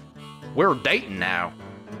and says, "We're dating now."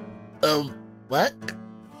 What?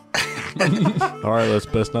 All right, let's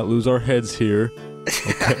best not lose our heads here.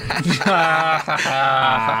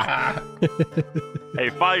 Hey,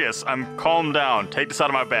 Figus, calm down. Take this out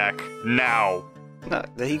of my back. Now. No,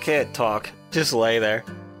 he can't talk. Just lay there.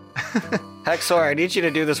 Hexor, I need you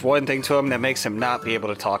to do this one thing to him that makes him not be able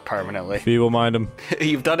to talk permanently. Feeble mind him.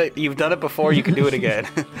 You've done it before, you can do it again.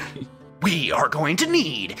 We are going to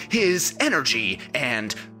need his energy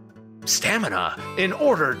and stamina in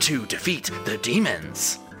order to defeat the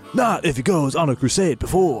demons. Not if he goes on a crusade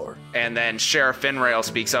before. And then Sheriff Finrail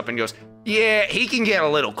speaks up and goes, "Yeah, he can get a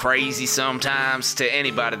little crazy sometimes to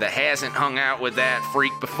anybody that hasn't hung out with that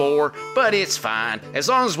freak before, but it's fine. As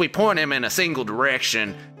long as we point him in a single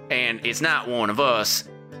direction and it's not one of us,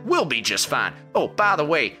 we'll be just fine. Oh, by the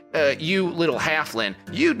way, you little halfling,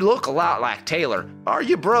 you look a lot like Taylor. Are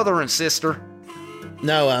you brother and sister?"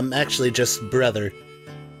 No, I'm actually just brother.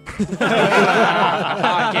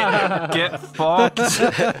 get fucked.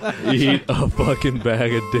 Eat a fucking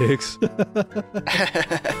bag of dicks.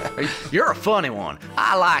 You're a funny one.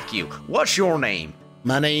 I like you. What's your name?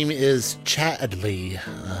 My name is Chadley.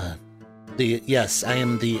 Yes, I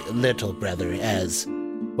am the little brother, as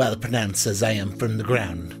well pronounced as I am from the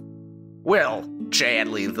ground. Well,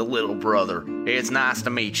 Chadley, the little brother, it's nice to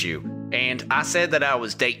meet you. And I said that I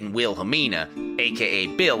was dating Wilhelmina, aka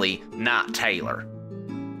Billy, not Taylor.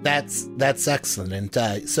 That's excellent.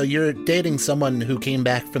 So you're dating someone who came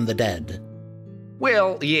back from the dead?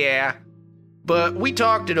 Well, yeah. But we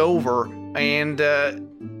talked it over, and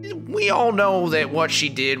we all know that what she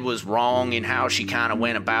did was wrong in how she kind of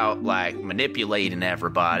went about, like, manipulating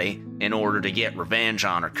everybody in order to get revenge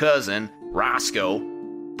on her cousin, Roscoe.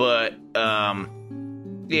 But,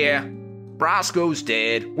 yeah, Roscoe's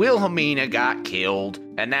dead, Wilhelmina got killed,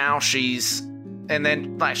 and now she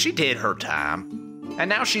did her time. And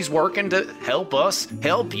now she's working to help us,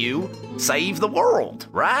 help you, save the world,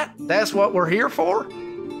 right? That's what we're here for?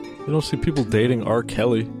 You don't see people dating R.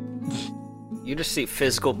 Kelly. You just see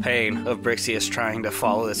physical pain of Brixius trying to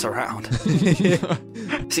follow this around.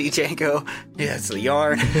 See, Janko? Yeah, it's the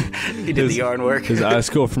yarn. He did the yarn work. His eyes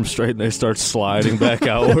go from straight and they start sliding back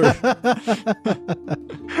outward.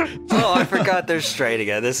 Oh, I forgot they're straight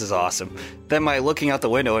again. This is awesome. Then my looking out the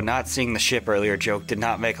window and not seeing the ship earlier joke did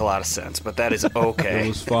not make a lot of sense, but that is okay. It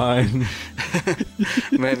was fine.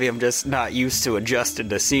 Maybe I'm just not used to adjusting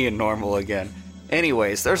to seeing normal again.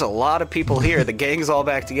 Anyways, there's a lot of people here. The gang's all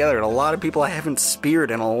back together, and a lot of people I haven't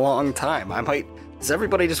speared in a long time. Does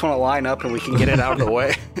everybody just want to line up and we can get it out of the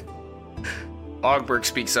way? Ogberg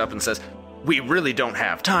speaks up and says, "We really don't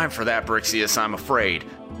have time for that, Brixius, I'm afraid.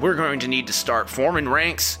 We're going to need to start forming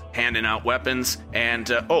ranks, handing out weapons, and,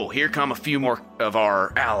 here come a few more of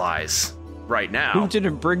our allies right now." Who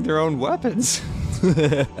didn't bring their own weapons?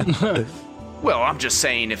 Well, I'm just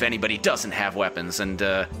saying if anybody doesn't have weapons and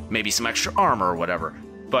maybe some extra armor or whatever.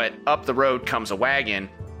 But up the road comes a wagon,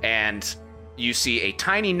 and you see a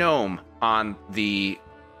tiny gnome on the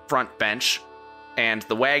front bench, and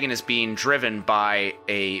the wagon is being driven by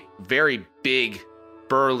a very big,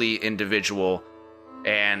 burly individual,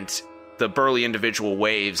 and the burly individual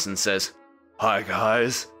waves and says, "Hi,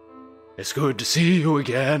 guys. It's good to see you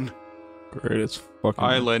again." Great, it's fucking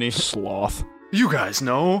Hi, Lenny. sloth. You guys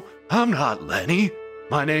know, I'm not Lenny.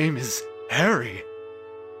 My name is Harry.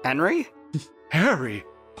 Henry? Harry.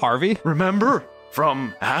 Harvey? Remember?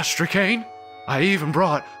 From Astrakane? I even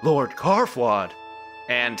brought Lord Karfwad.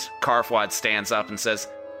 And Karfwad stands up and says,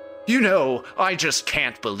 You know, I just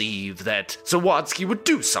can't believe that Zawadsky would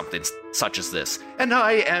do something such as this. And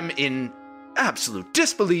I am in absolute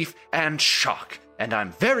disbelief and shock. And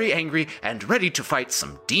I'm very angry and ready to fight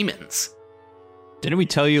some demons. Didn't we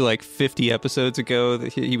tell you like 50 episodes ago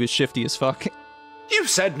that he was shifty as fuck? You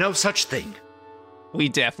said no such thing. We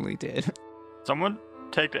definitely did. Someone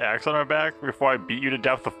take the axe on our back before I beat you to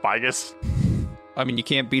death with Figus. I mean, you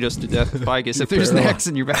can't beat us to death with Figus if there's an axe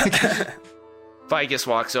in your back. Figus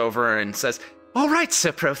walks over and says, All right,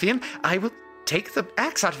 Sir Prothean, I will take the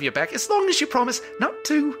axe out of your back as long as you promise not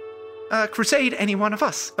to crusade any one of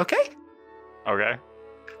us, okay? Okay.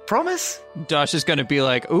 Promise? Dash is gonna be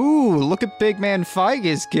like, ooh, look at big man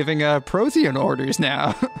Figus giving Prothean orders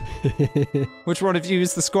now. Which one of you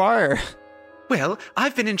is the squire? Well,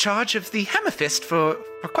 I've been in charge of the Hammer Fist for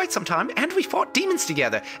quite some time, and we fought demons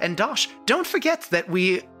together. And Dosh, don't forget that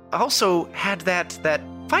we also had that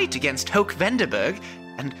fight against Hoke Venderberg,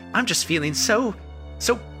 and I'm just feeling so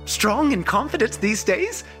strong and confident these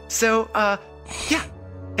days. So, yeah.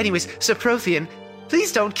 Anyways, so Prothean,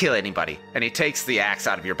 please don't kill anybody. And he takes the axe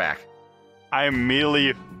out of your back. I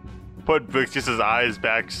immediately put Brixius's eyes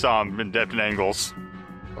back some in different angles.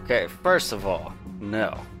 Okay, first of all,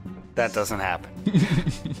 no. That doesn't happen.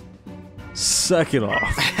 Second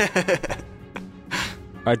off,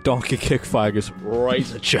 I donkey kick Figus right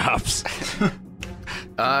in the chops.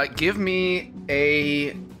 Give me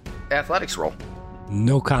a athletics roll.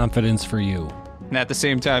 No confidence for you. And at the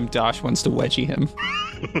same time, Dash wants to wedgie him.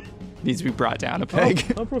 Needs to be brought down a peg.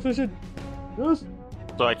 I'm proficient. Yes.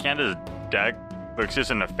 So I can't just deck Brixius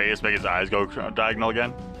in the face, make his eyes go diagonal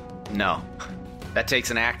again? No. That takes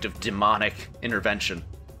an act of demonic intervention.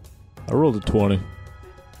 I rolled a 20.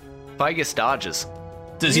 Figus dodges.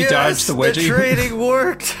 Does he dodge the wedgie? The training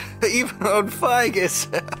worked, even on Figus.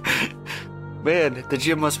 Man, the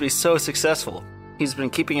gym must be so successful. He's been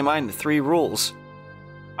keeping in mind the 3 rules.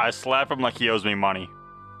 I slap him like he owes me money.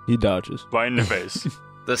 He dodges. Right in the face.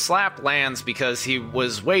 The slap lands because he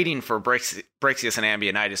was waiting for Brixius and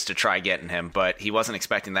Ambionitis to try getting him, but he wasn't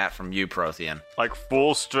expecting that from you, Prothean. Like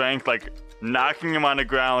full strength, like knocking him on the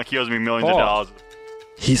ground like he owes me millions of dollars.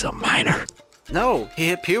 He's a minor. No, he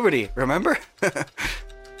hit puberty, remember?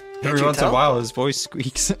 Every once in a while, his voice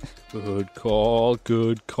squeaks. Good call,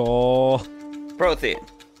 good call. Prothean,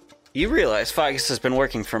 you realize Figus has been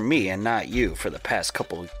working for me and not you for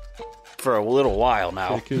a little while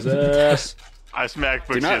now. Kick his ass. I smack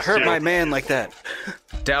Brixius. Do not hurt too. my man like that.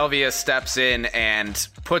 Dalvia steps in and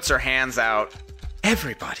puts her hands out.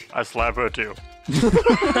 Everybody. I slap her too.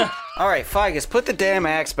 All right, Figus, put the damn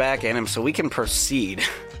axe back in him so we can proceed.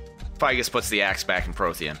 Figus puts the axe back in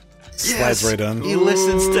Prothean. Slides right in. He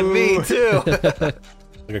listens to me, too.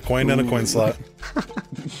 Like a coin in a coin slot.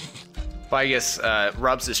 Figus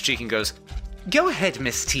rubs his cheek and goes, Go ahead,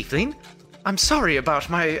 Miss Tiefling. I'm sorry about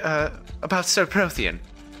about Sir Prothean.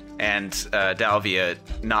 and Dalvia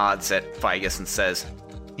nods at Figus and says,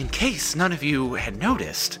 In case none of you had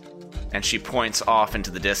noticed, and she points off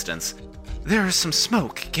into the distance, there is some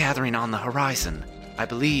smoke gathering on the horizon. I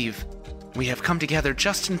believe we have come together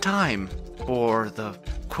just in time for the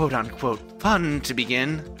quote-unquote fun to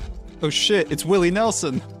begin. Oh shit, it's Willie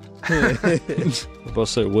Nelson. I'm about to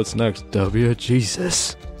say, what's next, W?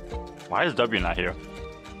 Jesus. Why is W not here?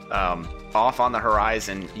 Off on the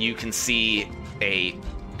horizon, you can see a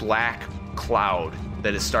black cloud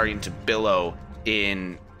that is starting to billow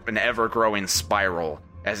in an ever-growing spiral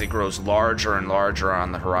as it grows larger and larger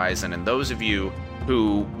on the horizon. And those of you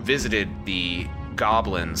who visited the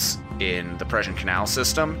goblins in the Persian Canal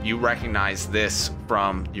system, you recognize this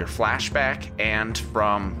from your flashback and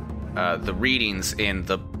from the readings in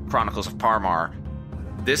the Chronicles of Parmar.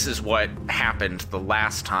 This is what happened the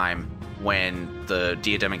last time when the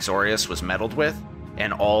Diadem Exorius was meddled with,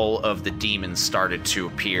 and all of the demons started to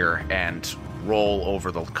appear and roll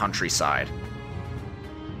over the countryside.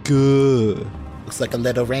 Good. Looks like a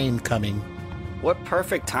little rain coming. What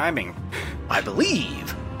perfect timing. I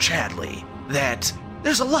believe, Chadley, that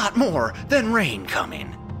there's a lot more than rain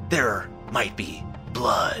coming. There might be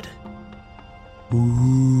blood.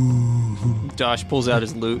 Ooh. Josh pulls out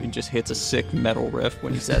his lute and just hits a sick metal riff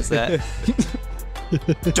when he says that.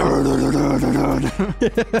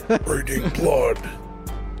 Raining blood.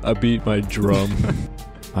 I beat my drum.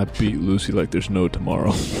 I beat Lucy like there's no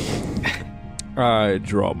tomorrow. I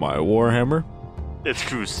draw my Warhammer. It's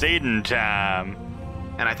Crusading time.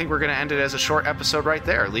 And I think we're going to end it as a short episode right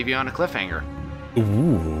there. Leave you on a cliffhanger.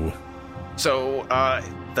 Ooh. So,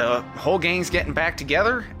 the whole gang's getting back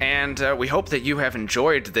together, and we hope that you have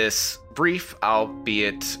enjoyed this brief,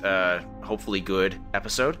 albeit hopefully good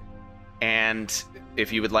episode. And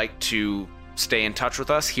if you would like to stay in touch with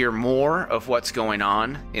us, hear more of what's going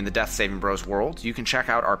on in the Death Saving Bros world, you can check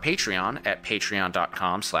out our Patreon at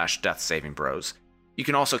patreon.com/deathsavingbros. You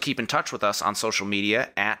can also keep in touch with us on social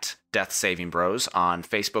media at Death Saving Bros on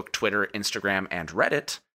Facebook, Twitter, Instagram, and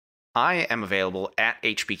Reddit. I am available at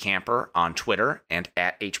HPCamper on Twitter and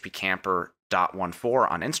at HPCamper.14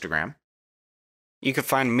 on Instagram. You can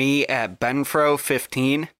find me at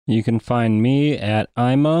Benfro15. You can find me at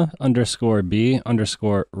Ima_B_rad.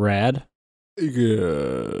 You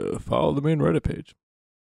can follow the main Reddit page.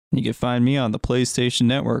 You can find me on the PlayStation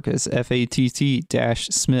Network as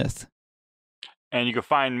FATT-Smith. And you can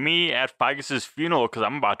find me at Figus' funeral because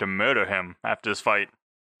I'm about to murder him after this fight.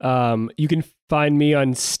 You can find me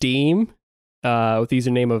on Steam with the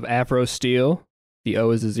username of AfroSteel. The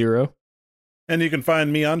O is a 0. And you can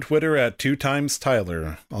find me on Twitter at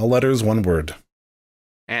 2timestyler. All letters, one word.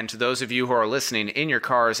 And to those of you who are listening in your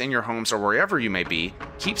cars, in your homes, or wherever you may be,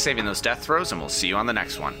 keep saving those death throws, and we'll see you on the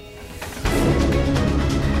next one.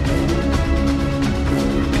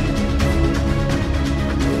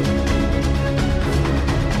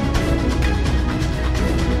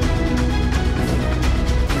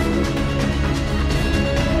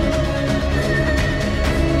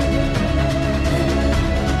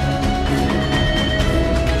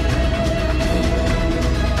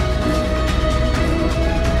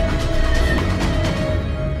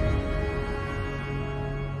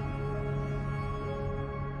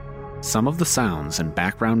 Some of the sounds and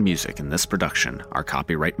background music in this production are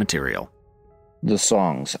copyright material. The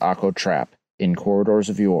songs Akko Trap, In Corridors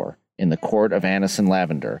of Yore, In the Court of Anise and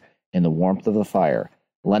Lavender, In the Warmth of the Fire,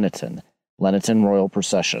 Lenneton Royal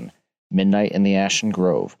Procession, Midnight in the Ashen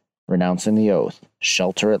Grove, Renouncing the Oath,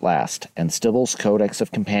 Shelter at Last, and Stibble's Codex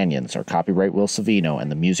of Companions are copyright Will Savino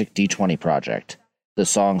and the Music D20 Project. The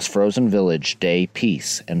songs Frozen Village Day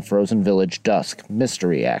Peace and Frozen Village Dusk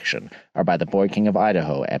Mystery Action are by the Boy King of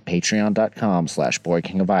Idaho at patreon.com/Boy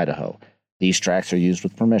King of Idaho. These tracks are used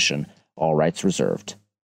with permission, all rights reserved.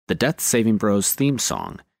 The Death Saving Bros theme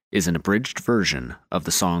song is an abridged version of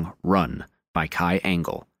the song Run by Kai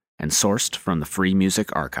Angle and sourced from the Free Music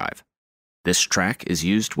Archive. This track is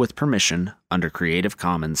used with permission under Creative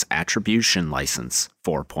Commons Attribution License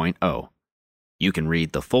 4.0. You can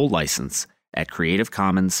read the full license at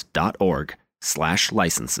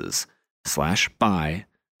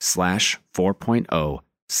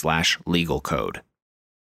creativecommons.org/licenses/by/4.0/legal code.